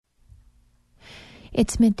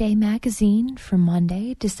It's Midday Magazine for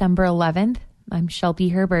Monday, December 11th. I'm Shelby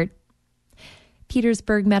Herbert.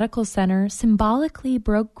 Petersburg Medical Center symbolically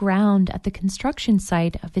broke ground at the construction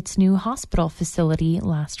site of its new hospital facility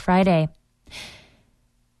last Friday.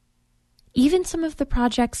 Even some of the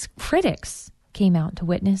project's critics came out to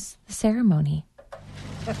witness the ceremony.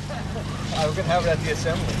 We're going to have it at the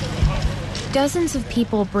assembly. Dozens of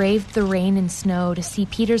people braved the rain and snow to see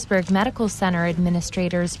Petersburg Medical Center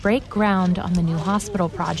administrators break ground on the new hospital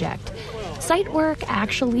project. Site work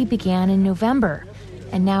actually began in November,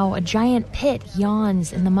 and now a giant pit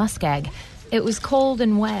yawns in the muskeg. It was cold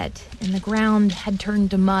and wet, and the ground had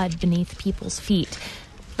turned to mud beneath people's feet.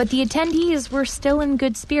 But the attendees were still in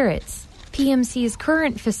good spirits. PMC's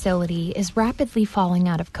current facility is rapidly falling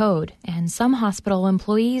out of code, and some hospital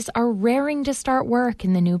employees are raring to start work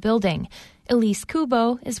in the new building. Elise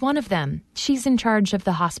Kubo is one of them. She's in charge of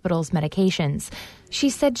the hospital's medications. She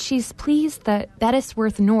said she's pleased that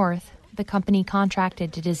Petersburg North, the company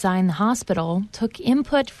contracted to design the hospital, took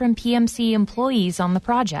input from PMC employees on the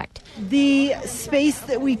project. The space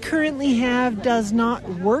that we currently have does not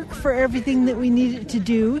work for everything that we need it to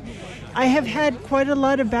do. I have had quite a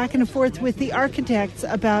lot of back and forth with the architects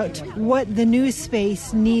about what the new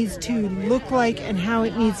space needs to look like and how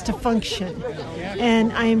it needs to function.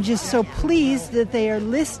 And I am just so pleased that they are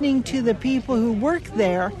listening to the people who work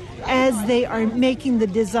there as they are making the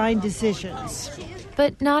design decisions.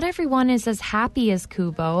 But not everyone is as happy as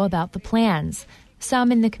Kubo about the plans.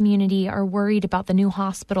 Some in the community are worried about the new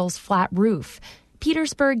hospital's flat roof.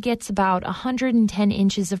 Petersburg gets about 110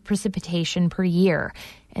 inches of precipitation per year,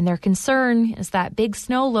 and their concern is that big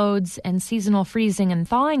snow loads and seasonal freezing and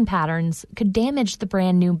thawing patterns could damage the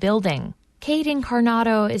brand new building. Kate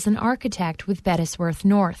Incarnato is an architect with Petersburg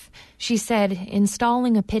North. She said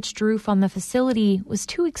installing a pitched roof on the facility was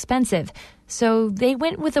too expensive, so they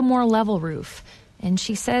went with a more level roof. And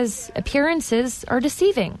she says appearances are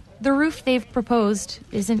deceiving. The roof they've proposed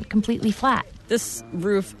isn't completely flat. This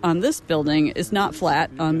roof on this building is not flat.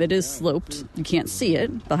 It is sloped. You can't see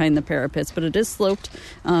it behind the parapets, but it is sloped.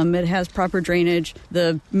 It has proper drainage.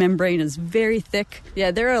 The membrane is very thick.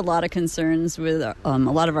 Yeah, there are a lot of concerns with a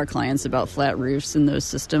lot of our clients about flat roofs and those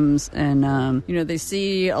systems. And, they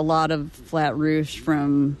see a lot of flat roofs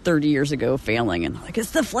from 30 years ago failing. And like,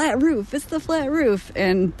 it's the flat roof. It's the flat roof.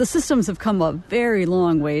 And the systems have come a very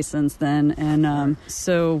long way since then. And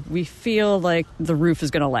so we feel like the roof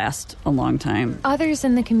is going to last a long time. Others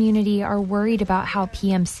in the community are worried about how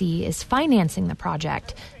PMC is financing the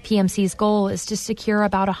project. PMC's goal is to secure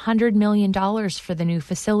about $100 million for the new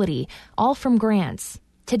facility, all from grants.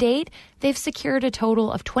 To date, they've secured a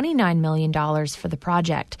total of $29 million for the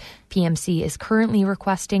project. PMC is currently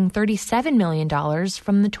requesting $37 million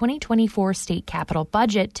from the 2024 state capital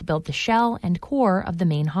budget to build the shell and core of the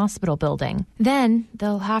main hospital building. Then,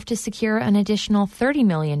 they'll have to secure an additional $30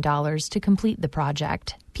 million to complete the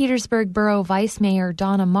project. Petersburg Borough Vice Mayor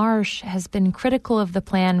Donna Marsh has been critical of the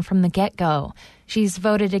plan from the get-go. She's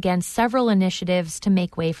voted against several initiatives to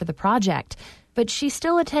make way for the project. But she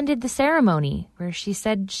still attended the ceremony, where she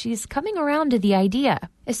said she's coming around to the idea,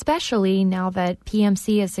 especially now that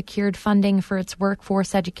PMC has secured funding for its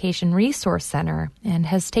Workforce Education Resource Center and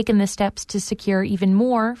has taken the steps to secure even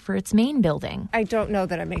more for its main building. I don't know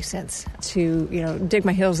that it makes sense to, dig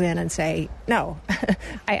my heels in and say, no.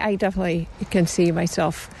 I definitely can see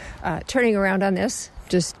myself turning around on this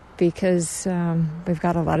just because we've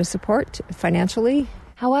got a lot of support financially.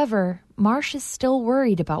 However, Marsh is still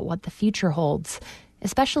worried about what the future holds,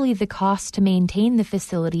 especially the cost to maintain the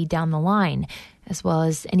facility down the line, as well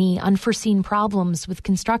as any unforeseen problems with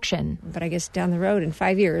construction. But I guess down the road in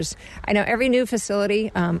 5 years, I know every new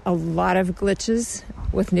facility, a lot of glitches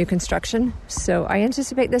with new construction, so I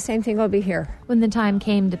anticipate the same thing will be here. When the time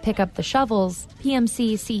came to pick up the shovels,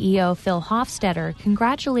 PMC CEO Phil Hofstetter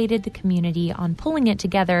congratulated the community on pulling it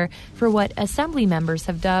together for what assembly members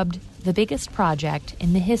have dubbed the biggest project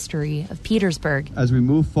in the history of Petersburg. As we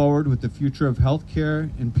move forward with the future of healthcare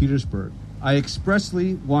in Petersburg, I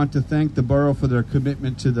expressly want to thank the borough for their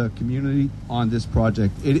commitment to the community on this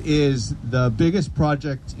project. It is the biggest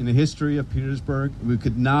project in the history of Petersburg. We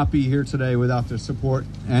could not be here today without their support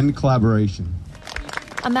and collaboration.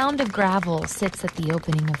 A mound of gravel sits at the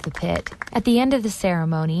opening of the pit. At the end of the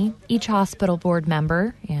ceremony, each hospital board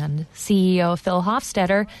member and CEO Phil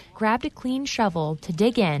Hofstetter grabbed a clean shovel to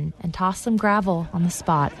dig in and toss some gravel on the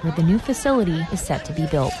spot where the new facility is set to be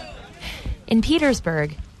built. In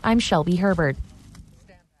Petersburg, I'm Shelby Herbert.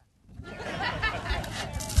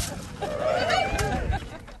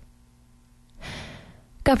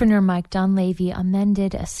 Governor Mike Dunleavy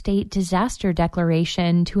amended a state disaster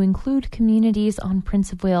declaration to include communities on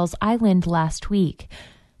Prince of Wales Island last week.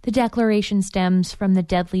 The declaration stems from the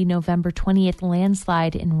deadly November 20th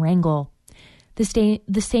landslide in Wrangell.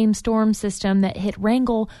 The same storm system that hit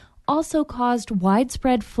Wrangell also caused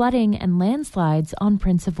widespread flooding and landslides on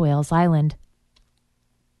Prince of Wales Island.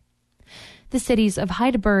 The cities of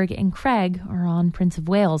Heidelberg and Craig are on Prince of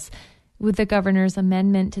Wales. With the governor's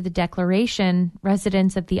amendment to the declaration,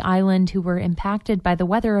 residents of the island who were impacted by the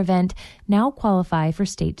weather event now qualify for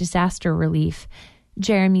state disaster relief.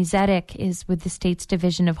 Jeremy Zedek is with the state's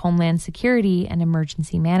Division of Homeland Security and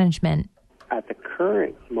Emergency Management. At the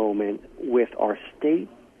current moment, with our state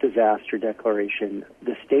disaster declaration,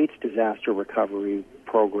 the state's disaster recovery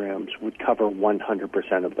programs would cover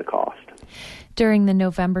 100% of the cost. During the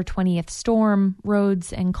November 20th storm,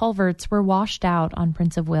 roads and culverts were washed out on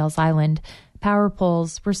Prince of Wales Island. Power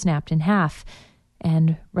poles were snapped in half,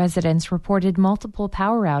 and residents reported multiple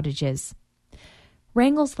power outages.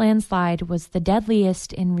 Wrangell's landslide was the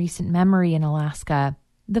deadliest in recent memory in Alaska.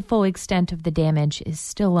 The full extent of the damage is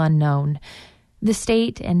still unknown. The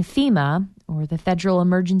state and FEMA, or the Federal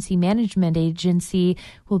Emergency Management Agency,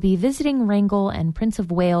 will be visiting Wrangell and Prince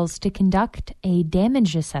of Wales to conduct a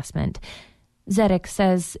damage assessment. Zedek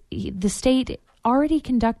says the state already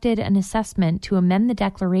conducted an assessment to amend the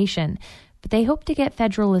declaration, but they hope to get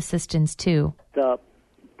federal assistance too. The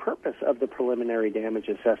purpose of the preliminary damage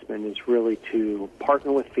assessment is really to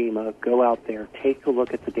partner with FEMA, go out there, take a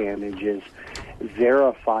look at the damages,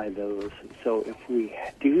 verify those. So if we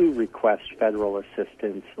do request federal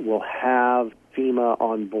assistance, we'll have FEMA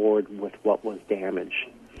on board with what was damaged.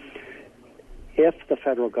 If the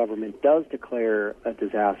federal government does declare a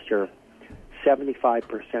disaster,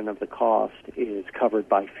 75% of the cost is covered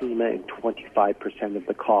by FEMA and 25% of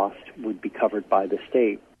the cost would be covered by the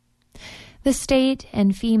state. The state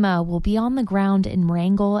and FEMA will be on the ground in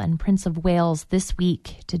Wrangell and Prince of Wales this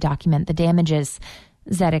week to document the damages.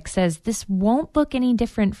 Zedek says this won't look any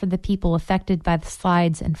different for the people affected by the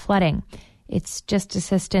slides and flooding. It's just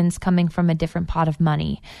assistance coming from a different pot of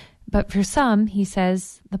money. But for some, he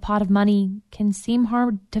says, the pot of money can seem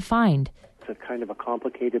hard to find. It's a kind of a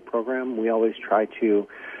complicated program. We always try to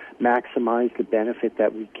maximize the benefit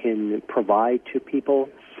that we can provide to people.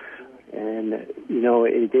 And,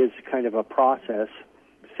 it is kind of a process.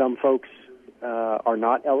 Some folks are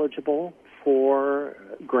not eligible for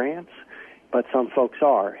grants, but some folks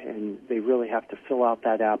are, and they really have to fill out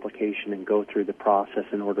that application and go through the process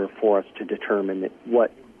in order for us to determine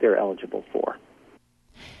what they're eligible for.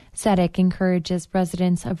 Zedek encourages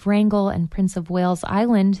residents of Wrangell and Prince of Wales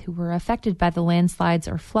Island who were affected by the landslides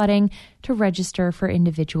or flooding to register for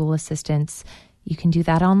individual assistance. You can do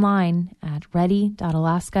that online at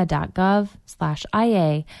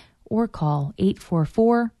ready.alaska.gov/IA or call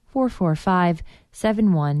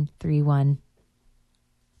 844-445-7131.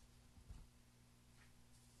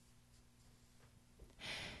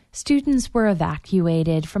 Students were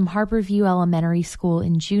evacuated from Harborview Elementary School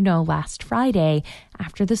in Juneau last Friday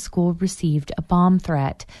after the school received a bomb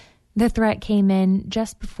threat. The threat came in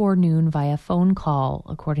just before noon via phone call,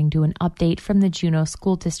 according to an update from the Juneau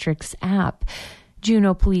School District's app.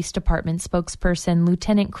 Juneau Police Department spokesperson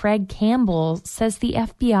Lieutenant Craig Campbell says the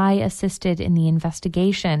FBI assisted in the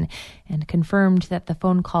investigation and confirmed that the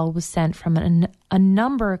phone call was sent from a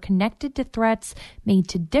number connected to threats made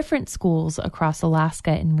to different schools across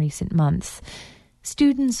Alaska in recent months.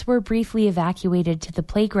 Students were briefly evacuated to the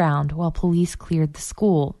playground while police cleared the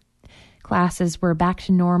school. Classes were back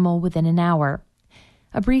to normal within an hour.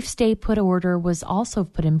 A brief stay-put order was also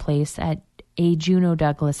put in place at a Juneau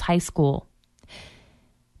Douglas High School.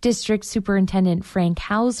 District Superintendent Frank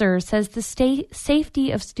Hauser says the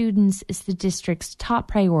safety of students is the district's top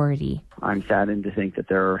priority. I'm saddened to think that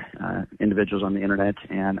there are individuals on the internet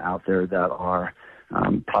and out there that are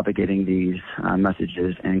propagating these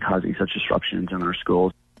messages and causing such disruptions in our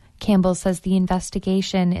schools. Campbell says the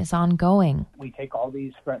investigation is ongoing. We take all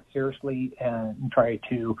these threats seriously and try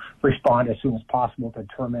to respond as soon as possible to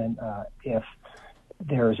determine if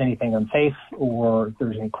there's anything unsafe or if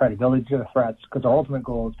there's any credibility to the threats, because our ultimate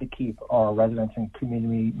goal is to keep our residents and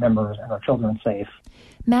community members and our children safe.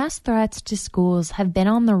 Mass threats to schools have been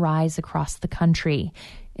on the rise across the country.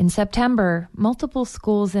 In September, multiple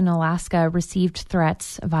schools in Alaska received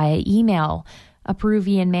threats via email. A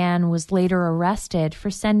Peruvian man was later arrested for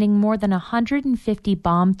sending more than 150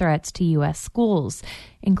 bomb threats to U.S. schools,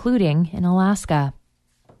 including in Alaska.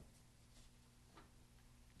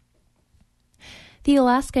 The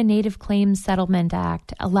Alaska Native Claims Settlement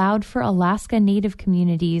Act allowed for Alaska Native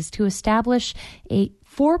communities to establish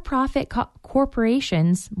for-profit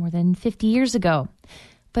corporations more than 50 years ago.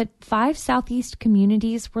 but 5 southeast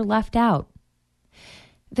communities were left out.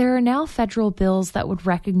 There are now federal bills that would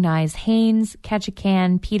recognize Haines,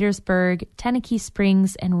 Ketchikan, Petersburg, Tennecky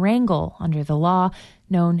Springs, and Wrangell under the law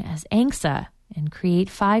known as ANCSA and create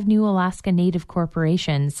 5 new Alaska Native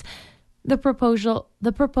corporations. The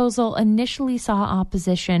proposal initially saw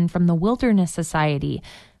opposition from the Wilderness Society,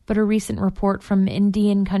 but a recent report from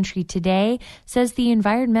Indian Country Today says the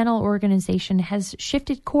environmental organization has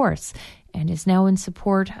shifted course and is now in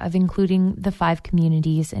support of including the 5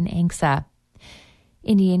 communities in ANCSA.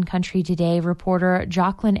 Indian Country Today reporter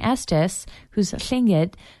Jocelyn Estes, who's a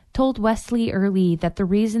Tlingit, told Wesley Early that the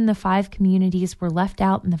reason the 5 communities were left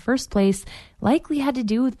out in the first place likely had to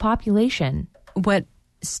do with population. What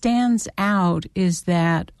stands out is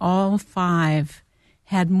that all 5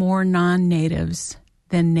 had more non-natives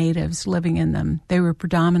than natives living in them. They were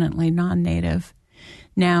predominantly non-native.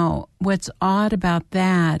 Now, what's odd about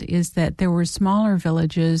that is that there were smaller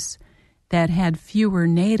villages that had fewer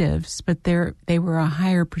natives, but they were a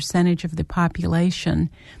higher percentage of the population,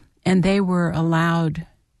 and they were allowed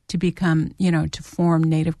to become, to form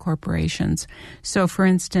native corporations. So, for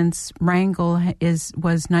instance, Wrangell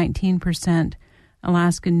was 19%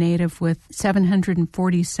 Alaskan Native with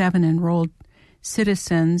 747 enrolled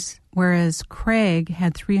citizens, whereas Craig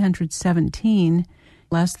had 317,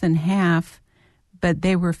 less than half, but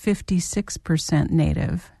they were 56%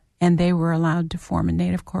 Native, and they were allowed to form a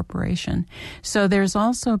Native corporation. So there's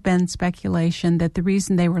also been speculation that the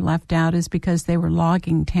reason they were left out is because they were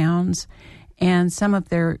logging towns, and some of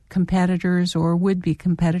their competitors or would-be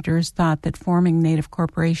competitors thought that forming Native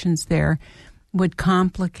corporations there would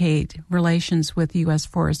complicate relations with the U.S.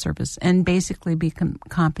 Forest Service and basically be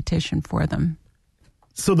competition for them.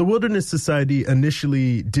 So the Wilderness Society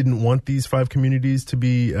initially didn't want these 5 communities to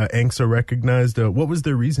be ANCSA recognized. What was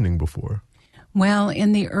their reasoning before? Well,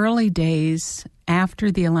 in the early days,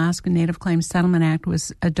 after the Alaska Native Claims Settlement Act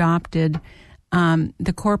was adopted,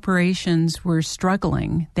 the corporations were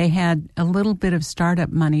struggling. They had a little bit of startup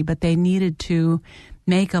money, but they needed to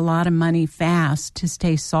make a lot of money fast to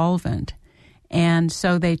stay solvent. And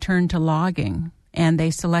so they turned to logging, and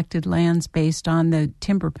they selected lands based on the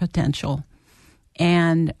timber potential.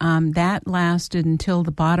 And that lasted until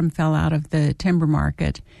the bottom fell out of the timber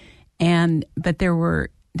market. But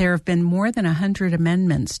there have been more than 100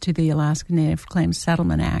 amendments to the Alaska Native Claims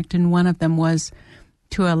Settlement Act, and one of them was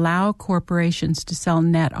to allow corporations to sell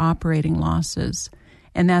net operating losses.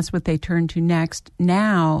 And that's what they turned to next.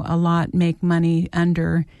 Now, a lot make money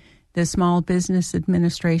under the Small Business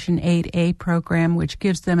Administration 8A program, which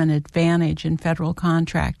gives them an advantage in federal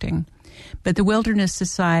contracting. But the Wilderness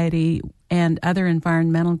Society and other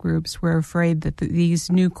environmental groups were afraid that these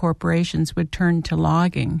new corporations would turn to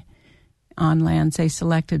logging on lands they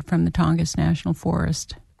selected from the Tongass National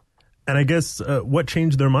Forest. And I guess what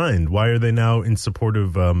changed their mind? Why are they now in support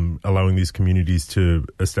of allowing these communities to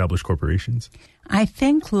establish corporations? I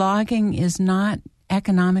think logging is not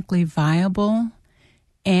economically viable.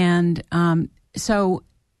 And so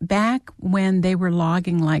back when they were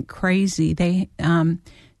logging like crazy, the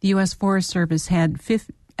U.S. Forest Service had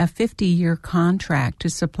a 50-year contract to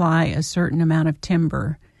supply a certain amount of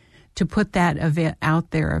timber to put that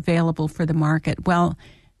out there available for the market. Well,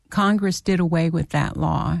 Congress did away with that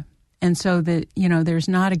law. And so there's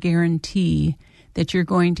not a guarantee that you're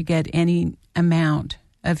going to get any amount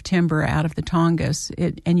of timber out of the Tongass.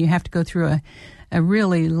 And you have to go through a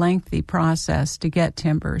really lengthy process to get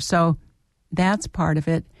timber. So that's part of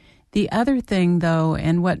it. The other thing, though,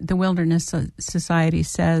 and what the Wilderness Society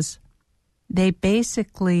says, they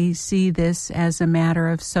basically see this as a matter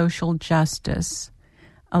of social justice.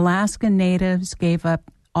 Alaska Natives gave up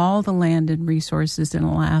all the land and resources in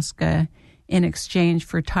Alaska in exchange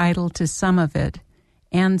for title to some of it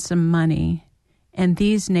and some money, and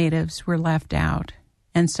these natives were left out.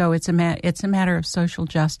 And so it's a matter of social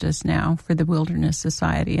justice now for the Wilderness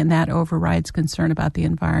Society, and that overrides concern about the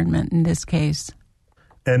environment in this case.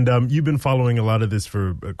 And you've been following a lot of this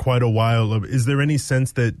for quite a while. Is there any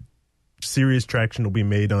sense that serious traction will be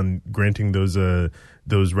made on granting those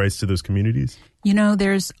rights to those communities?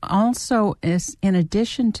 There's also, in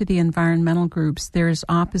addition to the environmental groups, there's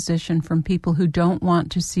opposition from people who don't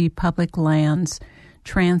want to see public lands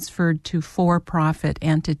transferred to for-profit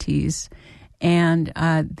entities. And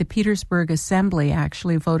the Petersburg Assembly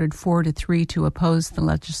actually voted 4-3 to oppose the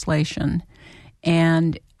legislation.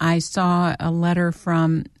 And I saw a letter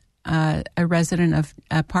from a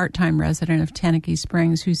part-time resident of Tennecky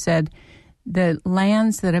Springs who said the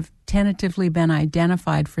lands that have tentatively been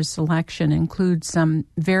identified for selection include some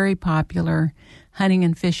very popular hunting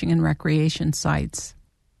and fishing and recreation sites.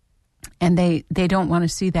 And they don't want to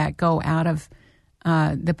see that go out of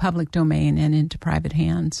the public domain and into private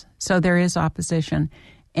hands. So there is opposition.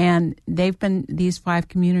 And these 5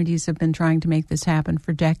 communities have been trying to make this happen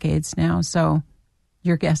for decades now. So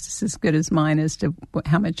your guess is as good as mine as to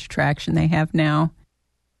how much traction they have now.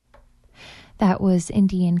 That was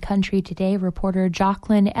Indian Country Today reporter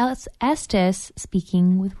Jocelyn Estes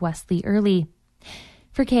speaking with Wesley Early.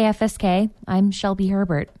 For KFSK, I'm Shelby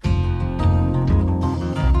Herbert.